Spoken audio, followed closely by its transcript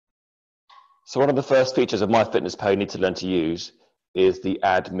So one of the first features of MyFitnessPal you need to learn to use is the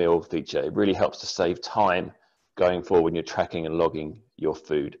add meal feature. It really helps to save time going forward when you're tracking and logging your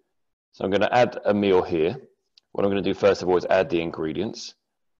food. So I'm going to add a meal here. What I'm going to do first of all is add the ingredients.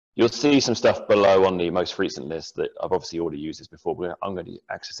 You'll see some stuff below on the most recent list that I've obviously already used this before, but I'm going to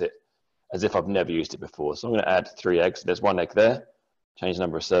access it as if I've never used it before. So I'm going to add 3 eggs. There's 1 egg there. Change the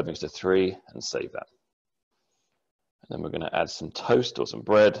number of servings to 3 and save that. And then we're going to add some toast or some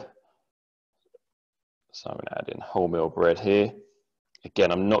bread. So I'm going to add in wholemeal bread here.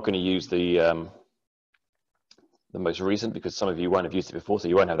 Again, I'm not going to use the most recent because some of you won't have used it before, so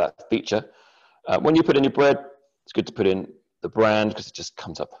you won't have that feature. When you put in your bread, it's good to put in the brand because it just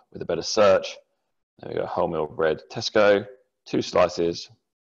comes up with a better search. There we go, wholemeal bread, Tesco, 2 slices.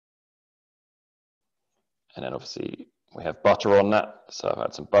 And then obviously we have butter on that, so I've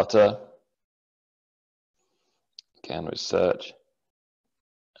had some butter. Again, we search.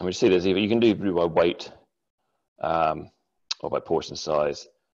 And we see there's either, you can do by weight or by portion size.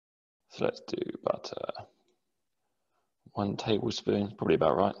 So let's do butter. 1 tablespoon, probably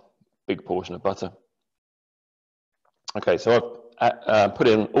about right. Big portion of butter. Okay, so I've put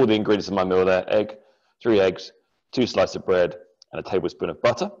in all the ingredients in my meal there. Egg, 3 eggs, 2 slices of bread, and a tablespoon of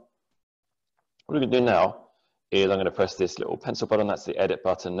butter. What we're going to do now is I'm going to press this little pencil button. That's the edit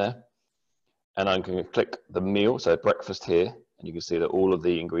button there. And I'm going to click the meal, so breakfast here, and you can see that all of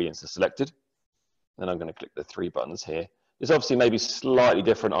the ingredients are selected. Then I'm going to click the 3 buttons here. This obviously may be slightly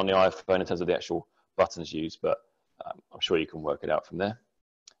different on the iPhone in terms of the actual buttons used, but I'm sure you can work it out from there.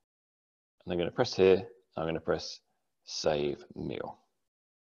 And I'm going to press here. I'm going to press save meal,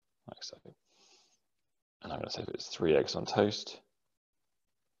 like so. And I'm going to save it as 3 eggs on toast.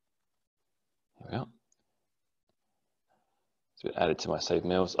 Here we are. It's been added to my saved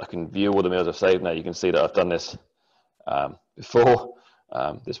meals. I can view all the meals I've saved. Now you can see that I've done this before.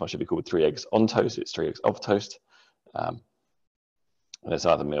 This one should be called 3 eggs on toast. It's 3 eggs of toast. And there's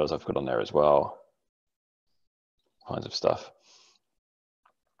other meals I've put on there as well. Kinds of stuff.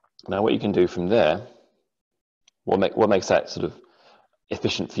 Now what you can do from there, what makes that sort of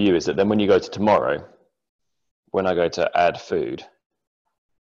efficient for you is that then when you go to tomorrow, when I go to add food,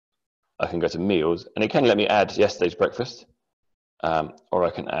 I can go to meals and it can let me add yesterday's breakfast, or I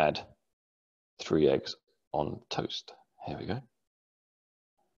can add 3 eggs on toast. Here we go.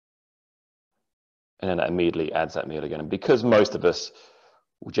 And then that immediately adds that meal again. And because most of us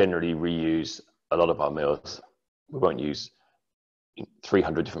will generally reuse a lot of our meals, we won't use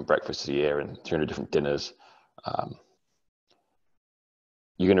 300 different breakfasts a year and 300 different dinners.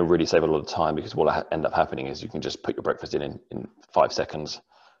 You're going to really save a lot of time because what will end up happening is you can just put your breakfast in 5 seconds.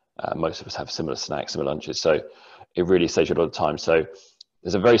 Most of us have similar snacks, similar lunches. So it really saves you a lot of time. So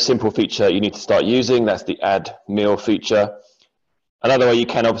there's a very simple feature you need to start using. That's the add meal feature. Another way you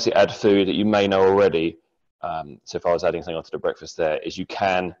can obviously add food that you may know already. So if I was adding something onto the breakfast there, is you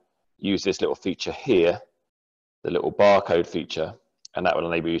can use this little feature here, the little barcode feature, and that will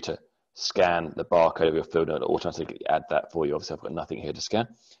enable you to scan the barcode of your food and it'll automatically add that for you. Obviously, I've got nothing here to scan,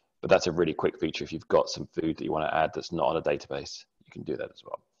 but that's a really quick feature. If you've got some food that you want to add that's not on a database, you can do that as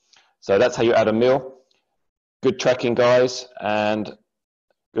well. So that's how you add a meal. Good tracking, guys, and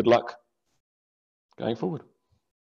good luck going forward.